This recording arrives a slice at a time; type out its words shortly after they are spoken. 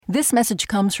This message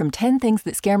comes from 10 Things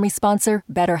That Scare Me sponsor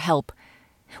BetterHelp.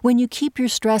 When you keep your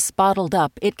stress bottled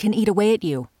up, it can eat away at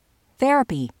you.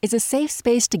 Therapy is a safe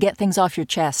space to get things off your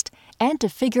chest and to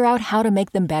figure out how to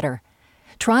make them better.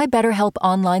 Try BetterHelp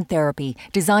Online Therapy,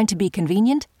 designed to be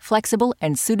convenient, flexible,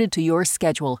 and suited to your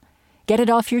schedule. Get it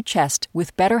off your chest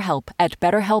with BetterHelp at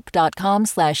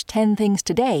betterhelp.com/10things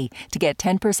today to get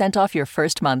 10% off your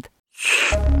first month.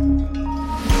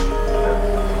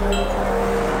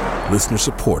 Listener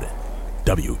supported.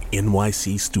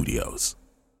 WNYC Studios.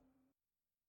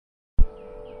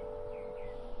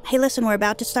 Hey, listen, we're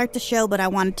about to start the show, but I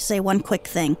wanted to say one quick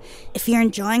thing. If you're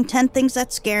enjoying 10 Things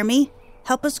That Scare Me,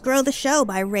 help us grow the show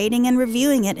by rating and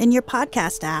reviewing it in your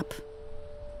podcast app.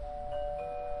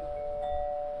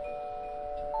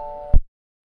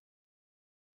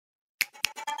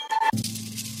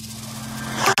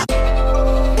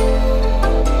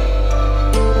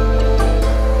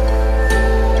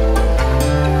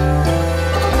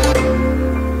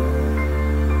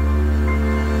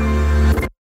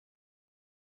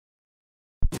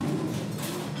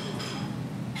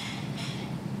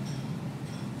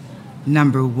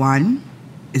 Number 1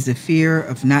 is a fear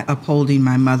of not upholding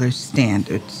my mother's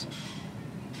standards.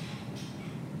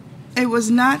 It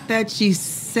was not that she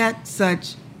set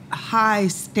such high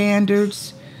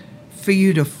standards for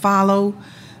you to follow,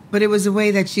 but it was the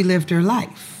way that she lived her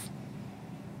life.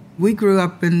 We grew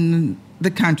up in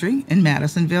the country, in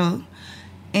Madisonville,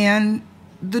 and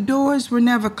the doors were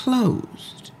never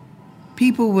closed.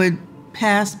 People would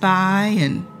pass by,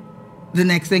 and the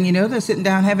next thing you know, they're sitting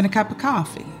down having a cup of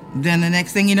coffee. Then the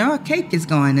next thing you know, a cake is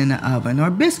going in the oven or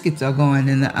biscuits are going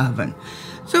in the oven.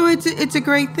 So it's a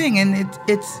great thing, and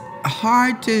it's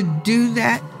hard to do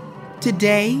that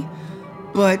today,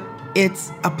 but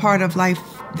it's a part of life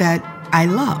that I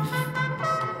love.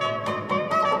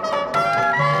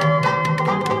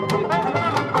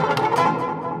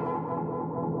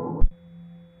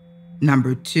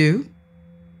 Number 2,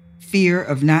 fear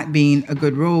of not being a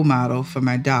good role model for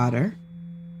my daughter.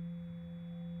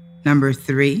 Number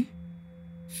 3,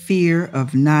 fear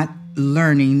of not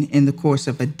learning in the course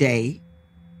of a day.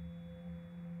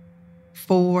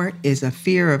 4 is a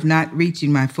fear of not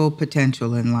reaching my full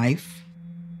potential in life.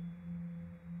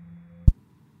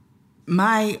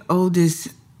 My oldest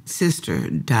sister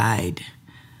died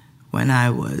when I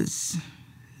was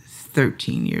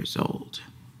 13 years old.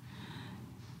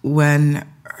 When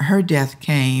her death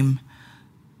came,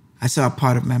 I saw a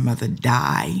part of my mother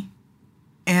die,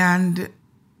 and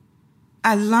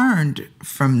I learned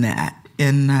from that,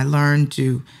 and I learned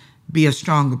to be a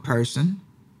stronger person.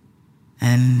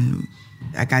 And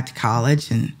I got to college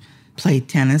and played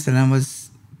tennis, and I was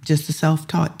just a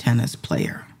self-taught tennis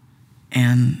player.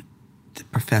 And the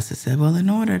professor said, well, in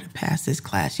order to pass this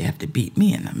class, you have to beat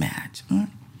me in a match.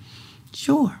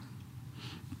 Sure.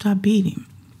 So I beat him.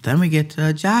 Then we get to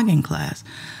a jogging class,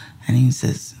 and he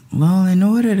says, well, in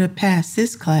order to pass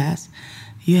this class,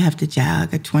 you have to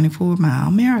jog a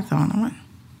 24-mile marathon. I went,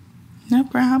 no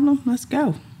problem, let's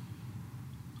go.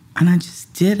 And I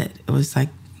just did it. It was like,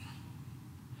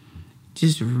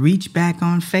 just reach back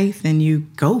on faith and you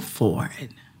go for it.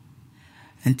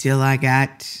 Until I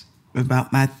got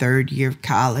about my 3rd year of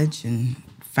college and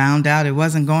found out it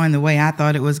wasn't going the way I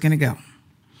thought it was going to go.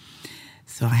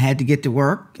 So I had to get to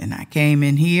work, and I came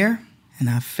in here, and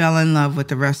I fell in love with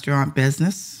the restaurant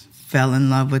business. Fell in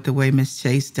love with the way Miss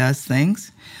Chase does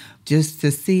things. Just to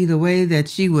see the way that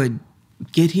she would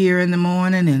get here in the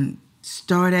morning and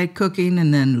start at cooking,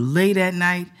 and then late at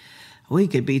night, we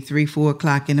could be 3, 4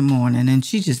 o'clock in the morning, and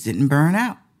she just didn't burn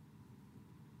out.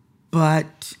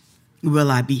 But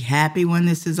will I be happy when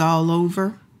this is all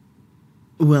over?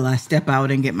 Will I step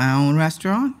out and get my own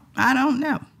restaurant? I don't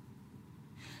know.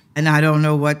 And I don't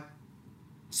know what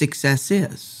success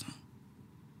is.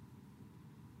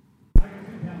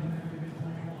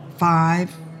 5,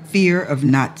 fear of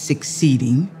not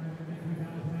succeeding.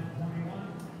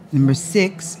 Number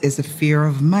 6 is a fear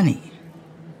of money.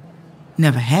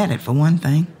 Never had it, for one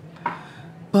thing.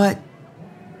 But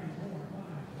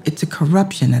it's a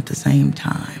corruption at the same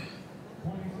time,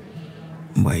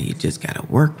 where you just gotta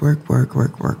work, make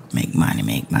money,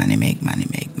 make money, make money,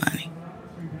 make money.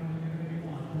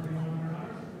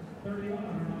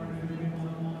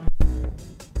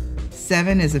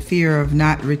 Seven is a fear of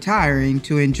not retiring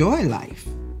to enjoy life.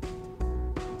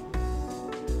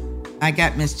 I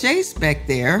got Miss Chase back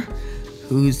there,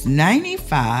 who's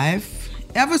 95,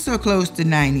 ever so close to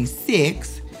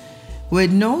 96,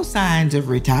 with no signs of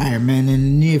retirement in the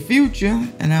near future.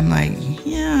 And I'm like,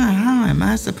 yeah, how am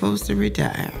I supposed to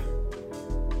retire?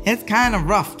 It's kind of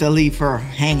rough to leave her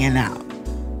hanging out.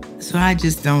 So I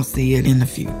just don't see it in the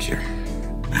future.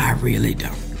 I really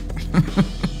don't.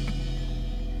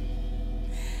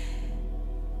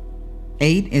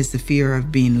 8 is the fear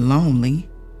of being lonely.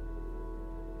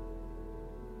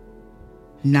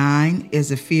 9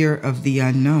 is a fear of the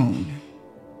unknown.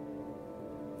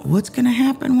 What's going to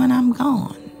happen when I'm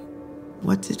gone?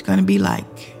 What's it going to be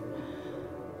like?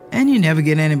 And you never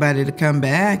get anybody to come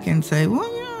back and say, well,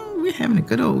 you know, we're having a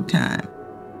good old time.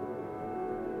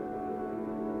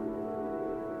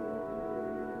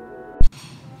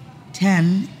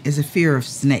 10 is a fear of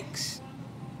snakes.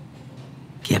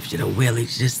 Gives you the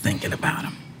willies just thinking about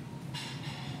them.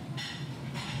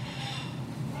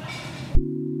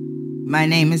 My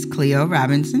name is Cleo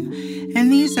Robinson,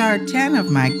 and these are 10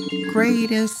 of my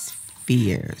greatest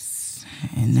fears.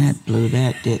 And that blew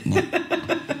that, didn't it?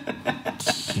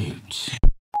 Shoot.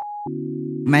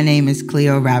 My name is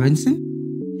Cleo Robinson,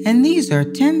 and these are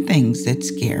 10 things that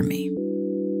scare me.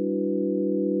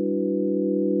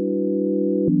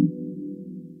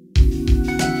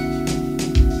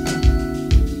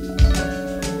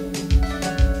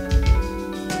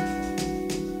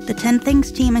 The 10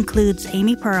 Things team includes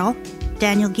Amy Pearl,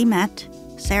 Daniel Guillemette,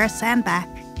 Sarah Sandbach,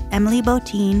 Emily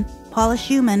Botine, Paula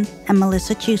Schumann, and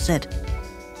Melissa Chusett.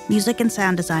 Music and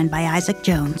sound design by Isaac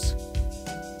Jones.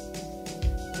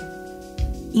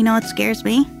 You know what scares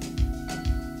me?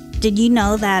 Did you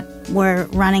know that we're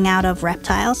running out of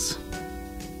reptiles?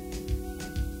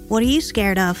 What are you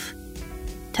scared of?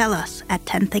 Tell us at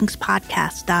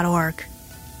 10thingspodcast.org.